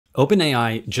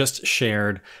OpenAI just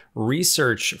shared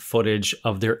research footage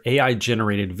of their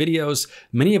AI-generated videos,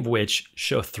 many of which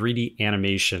show 3D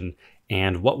animation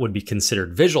and what would be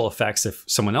considered visual effects if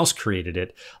someone else created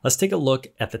it. Let's take a look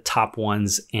at the top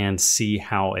ones and see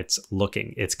how it's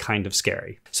looking. It's kind of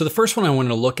scary. So the first one I wanted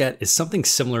to look at is something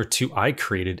similar to I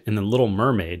created in The Little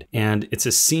Mermaid, and it's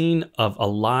a scene of a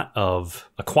lot of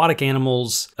aquatic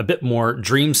animals, a bit more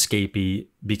dreamscapey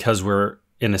because we're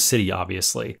in a city,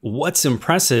 obviously. What's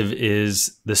impressive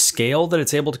is the scale that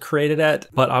it's able to create it at,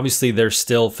 but obviously there's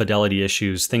still fidelity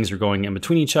issues. Things are going in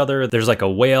between each other. There's like a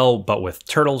whale, but with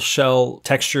turtle shell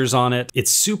textures on it.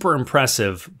 It's super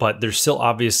impressive, but there's still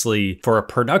obviously for a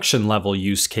production level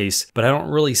use case, but I don't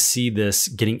really see this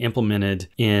getting implemented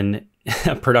in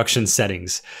production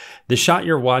settings. The shot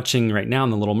you're watching right now in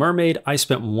The Little Mermaid, I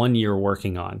spent 1 year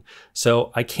working on.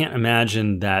 So I can't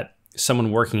imagine that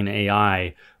someone working in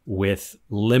AI with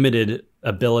limited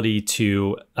ability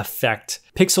to affect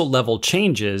pixel level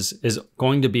changes is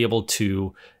going to be able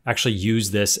to actually use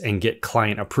this and get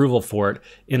client approval for it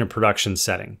in a production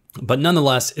setting. But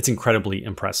nonetheless, it's incredibly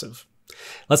impressive.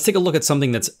 Let's take a look at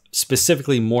something that's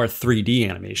specifically more 3D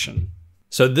animation.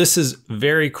 So this is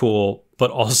very cool, but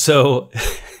also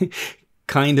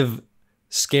kind of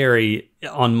scary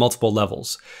on multiple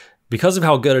levels because of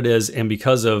how good it is and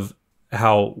because of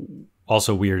how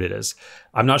also weird it is.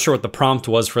 I'm not sure what the prompt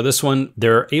was for this one.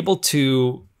 They're able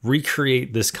to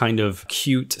recreate this kind of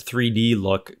cute 3D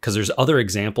look because there's other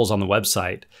examples on the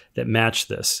website that match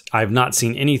this. I've not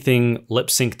seen anything lip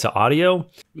sync to audio.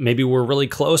 Maybe we're really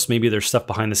close. Maybe there's stuff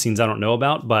behind the scenes I don't know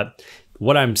about, but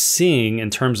what I'm seeing in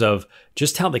terms of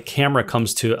just how the camera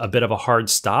comes to a bit of a hard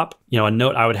stop, you know, a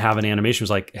note I would have in animation was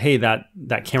like, hey, that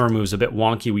camera moves a bit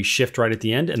wonky. We shift right at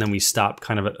the end and then we stop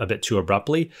kind of a bit too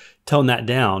abruptly. Tone that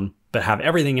down, but have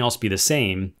everything else be the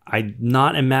same. I'm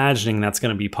not imagining that's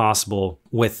going to be possible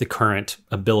with the current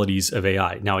abilities of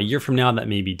AI. Now, a year from now, that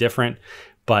may be different,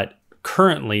 but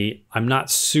currently, I'm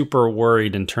not super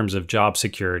worried in terms of job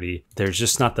security. There's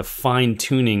just not the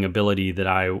fine-tuning ability that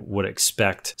I would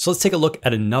expect. So let's take a look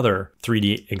at another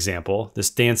 3D example, this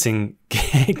dancing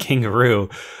kangaroo,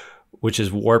 which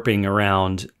is warping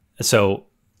around. So,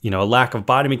 you know, a lack of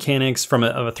body mechanics from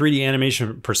a 3D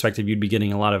animation perspective, you'd be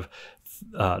getting a lot of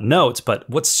notes, but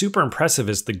what's super impressive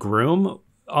is the groom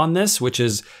on this, which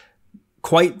is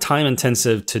quite time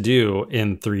intensive to do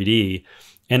in 3D.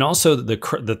 And also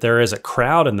that there is a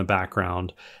crowd in the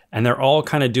background and they're all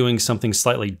kind of doing something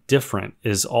slightly different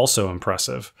is also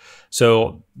impressive.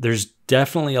 So there's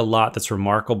definitely a lot that's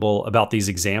remarkable about these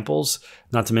examples,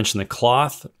 not to mention the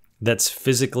cloth that's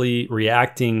physically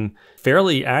reacting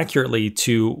fairly accurately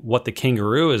to what the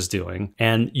kangaroo is doing.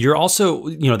 And you're also,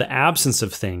 you know, the absence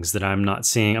of things that I'm not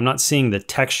seeing. I'm not seeing the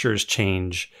textures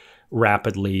change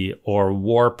rapidly or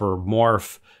warp or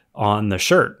morph on the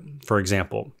shirt, for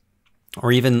example.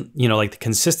 Or even, you know, like the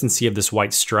consistency of this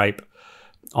white stripe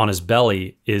on his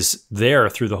belly is there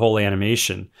through the whole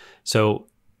animation. So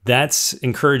that's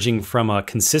encouraging from a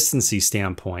consistency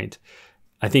standpoint.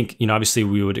 I think, you know, obviously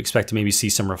we would expect to maybe see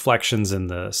some reflections in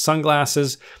the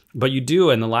sunglasses, but you do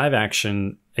in the live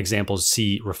action examples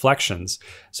see reflections.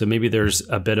 So maybe there's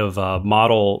a bit of a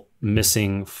model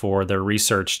missing for their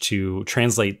research to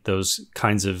translate those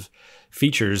kinds of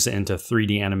features into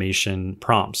 3D animation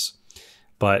prompts.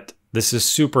 But this is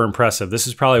super impressive. This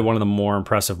is probably one of the more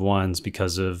impressive ones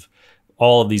because of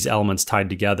all of these elements tied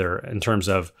together in terms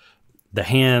of the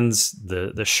hands,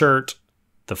 the shirt,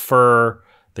 the fur,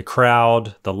 the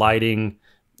crowd, the lighting.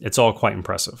 It's all quite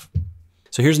impressive.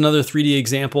 So here's another 3D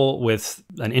example with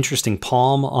an interesting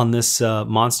palm on this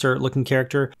monster looking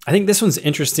character. I think this one's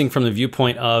interesting from the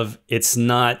viewpoint of it's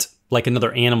not like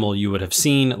another animal you would have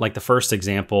seen. Like the first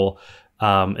example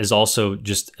is also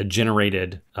just a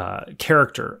generated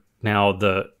character. Now,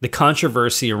 the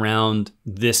controversy around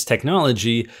this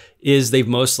technology is they've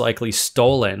most likely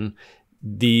stolen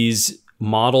these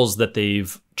models that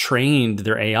they've trained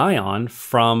their AI on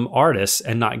from artists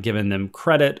and not given them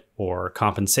credit or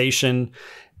compensation.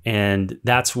 And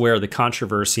that's where the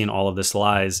controversy in all of this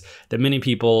lies, that many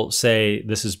people say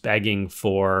this is begging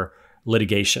for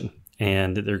litigation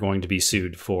and that they're going to be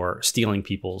sued for stealing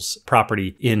people's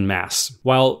property en masse.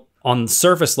 While on the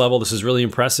surface level, this is really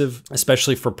impressive,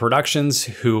 especially for productions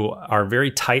who are very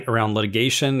tight around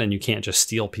litigation and you can't just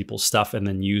steal people's stuff and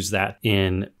then use that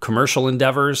in commercial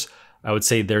endeavors. I would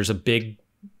say there's a big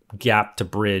gap to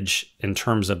bridge in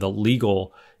terms of the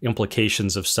legal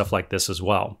implications of stuff like this as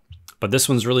well. But this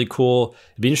one's really cool.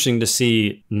 It'd be interesting to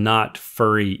see not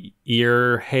furry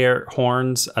ear hair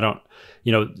horns. I don't,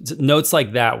 notes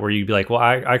like that where you'd be like, well,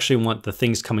 I actually want the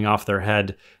things coming off their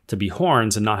head to be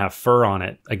horns and not have fur on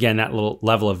it. Again, that little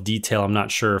level of detail, I'm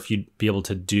not sure if you'd be able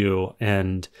to do.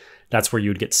 And that's where you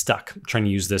would get stuck trying to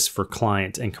use this for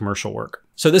client and commercial work.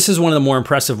 So this is one of the more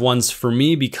impressive ones for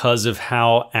me because of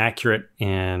how accurate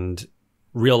and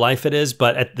real life it is.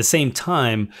 But at the same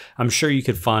time, I'm sure you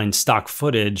could find stock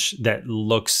footage that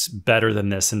looks better than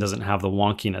this and doesn't have the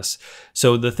wonkiness.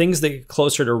 So the things that get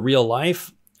closer to real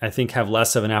life, I think have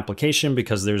less of an application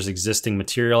because there's existing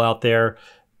material out there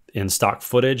in stock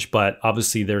footage, but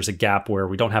obviously there's a gap where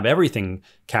we don't have everything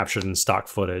captured in stock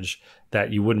footage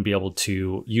that you wouldn't be able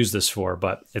to use this for.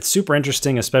 But it's super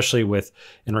interesting, especially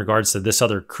in regards to this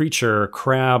other creature,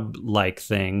 crab-like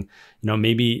thing.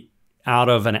 Maybe out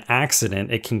of an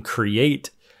accident, it can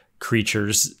create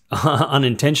creatures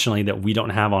unintentionally that we don't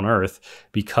have on Earth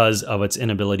because of its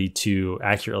inability to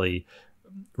accurately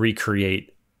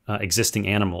recreate existing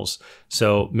animals.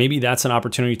 So maybe that's an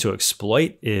opportunity to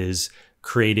exploit, is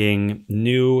creating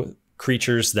new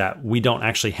creatures that we don't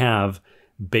actually have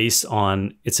based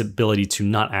on its ability to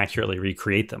not accurately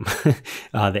recreate them,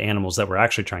 the animals that we're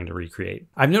actually trying to recreate.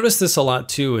 I've noticed this a lot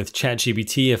too with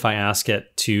ChatGPT. If I ask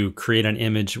it to create an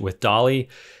image with DALL-E,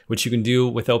 which you can do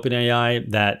with OpenAI,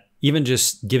 that even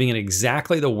just giving it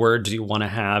exactly the words you want to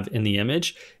have in the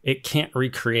image, it can't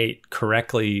recreate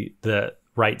correctly the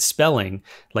right spelling.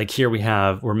 Like here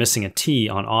we're missing a T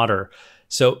on Otter.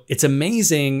 So it's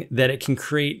amazing that it can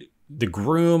create the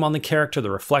groom on the character,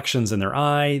 the reflections in their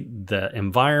eye, the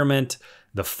environment,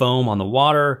 the foam on the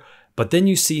water. But then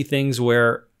you see things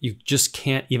where you just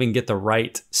can't even get the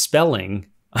right spelling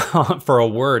for a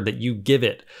word that you give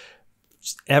it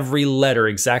every letter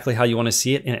exactly how you want to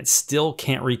see it, and it still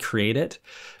can't recreate it.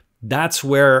 That's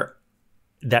where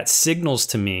that signals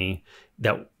to me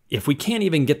that if we can't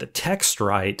even get the text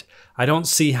right, I don't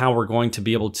see how we're going to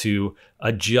be able to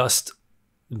adjust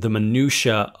the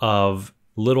minutia of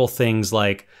little things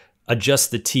like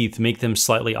adjust the teeth, make them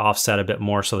slightly offset a bit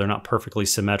more so they're not perfectly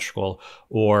symmetrical,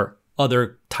 or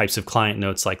other types of client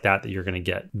notes like that you're going to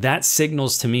get. That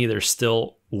signals to me there's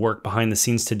still work behind the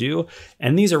scenes to do.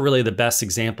 And these are really the best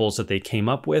examples that they came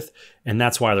up with. And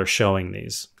that's why they're showing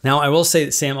these. Now, I will say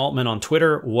that Sam Altman on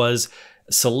Twitter was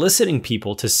soliciting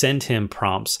people to send him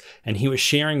prompts, and he was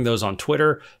sharing those on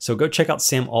Twitter. So go check out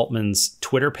Sam Altman's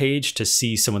Twitter page to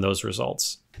see some of those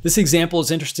results. This example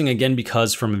is interesting again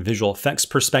because from a visual effects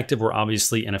perspective, we're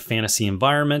obviously in a fantasy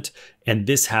environment, and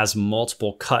this has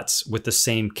multiple cuts with the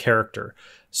same character.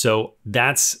 So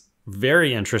that's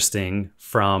very interesting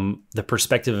from the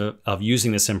perspective of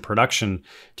using this in production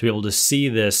to be able to see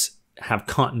this have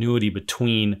continuity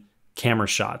between camera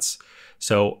shots.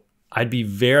 So I'd be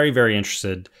very, very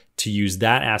interested to use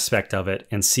that aspect of it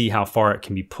and see how far it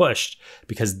can be pushed,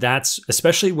 because that's,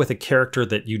 especially with a character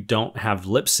that you don't have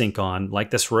lip sync on,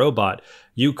 like this robot,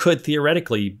 you could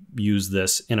theoretically use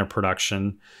this in a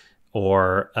production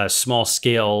or a small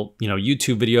scale,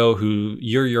 YouTube video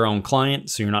you're your own client,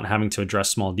 so you're not having to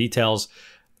address small details.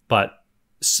 But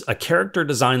a character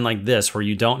design like this, where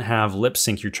you don't have lip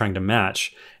sync you're trying to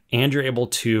match, and you're able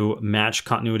to match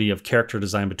continuity of character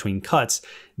design between cuts,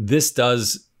 this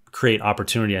does create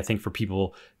opportunity, I think, for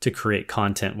people to create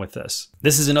content with this.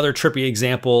 This is another trippy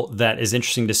example that is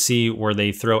interesting to see, where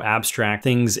they throw abstract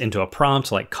things into a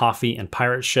prompt like coffee and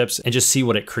pirate ships and just see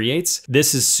what it creates.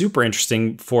 This is super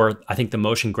interesting for, I think, the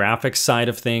motion graphics side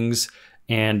of things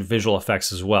and visual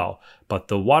effects as well. But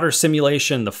the water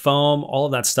simulation, the foam, all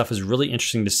of that stuff is really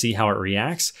interesting to see how it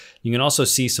reacts. You can also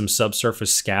see some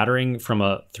subsurface scattering from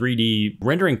a 3D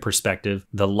rendering perspective.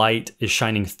 The light is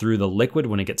shining through the liquid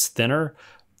when it gets thinner.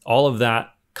 All of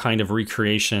that kind of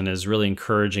recreation is really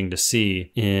encouraging to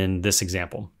see in this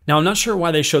example. Now, I'm not sure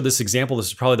why they showed this example. This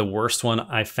is probably the worst one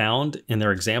I found in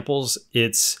their examples.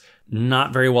 It's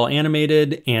not very well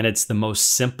animated, and it's the most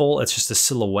simple. It's just a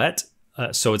silhouette.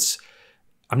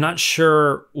 I'm not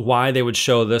sure why they would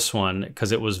show this one,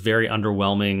 because it was very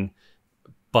underwhelming,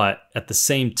 but at the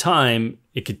same time,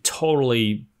 it could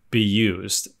totally be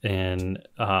used in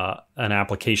an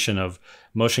application of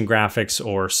motion graphics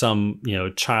or some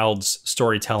child's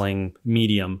storytelling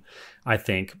medium, I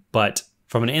think. But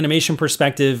from an animation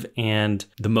perspective and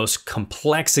the most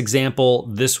complex example,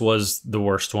 this was the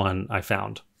worst one I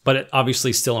found. But it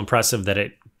obviously still impressive that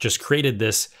it just created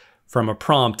this from a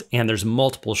prompt, and there's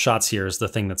multiple shots here is the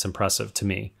thing that's impressive to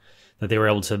me, that they were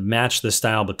able to match the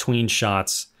style between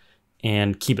shots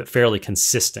and keep it fairly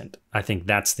consistent. I think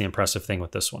that's the impressive thing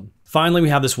with this one. Finally, we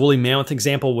have this woolly mammoth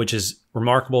example, which is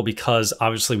remarkable because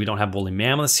obviously we don't have woolly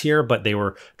mammoths here, but they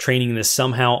were training this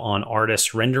somehow on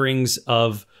artist renderings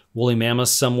of woolly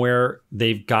mammoths somewhere.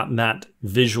 They've gotten that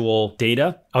visual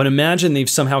data. I would imagine they've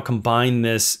somehow combined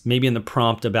this maybe in the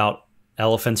prompt about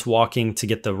elephants walking to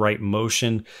get the right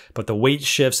motion, but the weight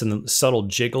shifts and the subtle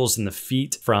jiggles in the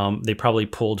feet they probably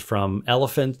pulled from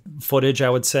elephant footage, I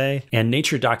would say. And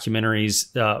nature documentaries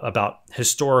about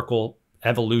historical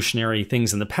evolutionary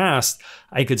things in the past,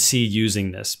 I could see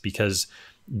using this because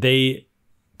they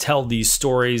tell these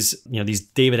stories, these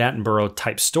David Attenborough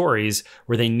type stories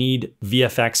where they need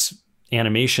VFX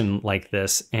animation like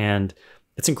this. And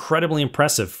it's incredibly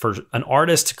impressive. For an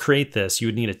artist to create this, you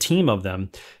would need a team of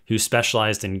them who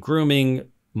specialized in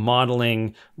grooming,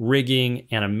 modeling, rigging,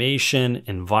 animation,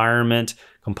 environment,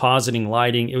 compositing,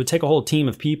 lighting. It would take a whole team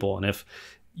of people. And if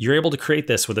you're able to create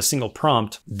this with a single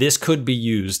prompt, this could be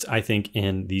used, I think,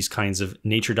 in these kinds of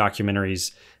nature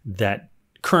documentaries that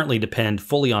currently depend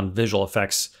fully on visual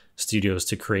effects studios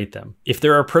to create them. If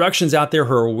there are productions out there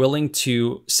who are willing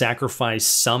to sacrifice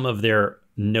some of their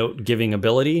note-giving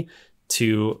ability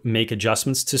to make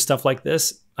adjustments to stuff like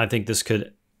this, I think this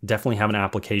could definitely have an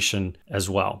application as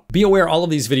well. Be aware all of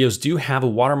these videos do have a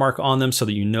watermark on them so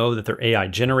that you know that they're AI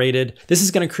generated. This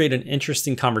is going to create an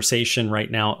interesting conversation right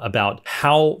now about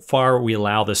how far we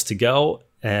allow this to go,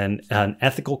 and an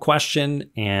ethical question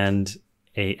and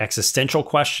a existential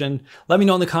question. Let me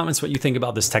know in the comments what you think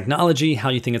about this technology, how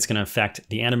you think it's going to affect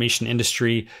the animation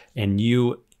industry and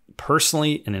you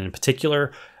personally, and in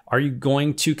particular. Are you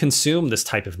going to consume this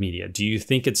type of media? Do you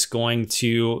think it's going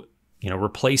to,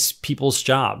 replace people's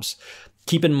jobs?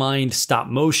 Keep in mind, stop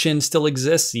motion still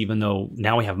exists, even though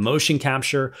now we have motion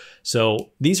capture.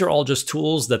 So these are all just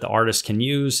tools that the artist can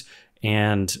use.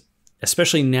 And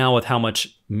especially now with how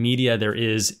much media there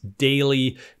is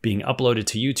daily being uploaded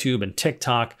to YouTube and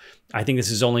TikTok, I think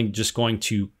this is only just going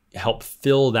to help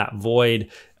fill that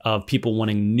void of people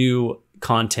wanting new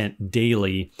content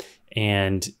daily,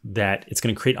 and that it's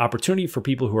going to create opportunity for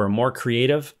people who are more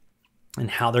creative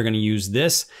and how they're going to use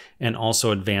this and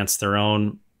also advance their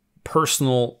own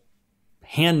personal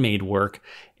handmade work.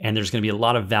 And there's going to be a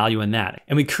lot of value in that.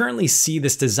 And we currently see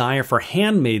this desire for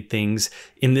handmade things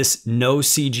in this no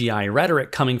CGI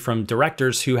rhetoric coming from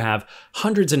directors who have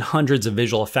hundreds and hundreds of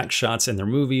visual effects shots in their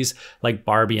movies like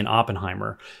Barbie and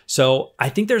Oppenheimer. So I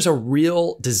think there's a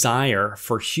real desire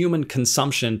for human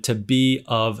consumption to be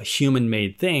of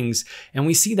human-made things. And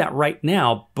we see that right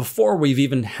now before we've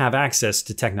even have access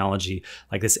to technology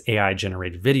like this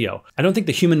AI-generated video. I don't think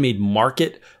the human-made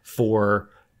market for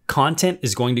content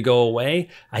is going to go away.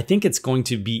 I think it's going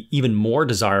to be even more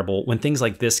desirable when things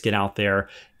like this get out there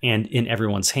and in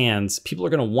everyone's hands. People are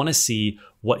going to want to see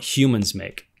what humans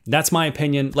make. That's my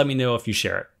opinion. Let me know if you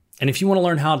share it. And if you want to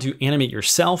learn how to animate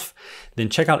yourself, then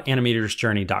check out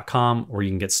animatorsjourney.com, where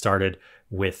you can get started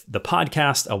with the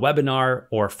podcast, a webinar,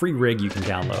 or a free rig you can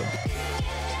download.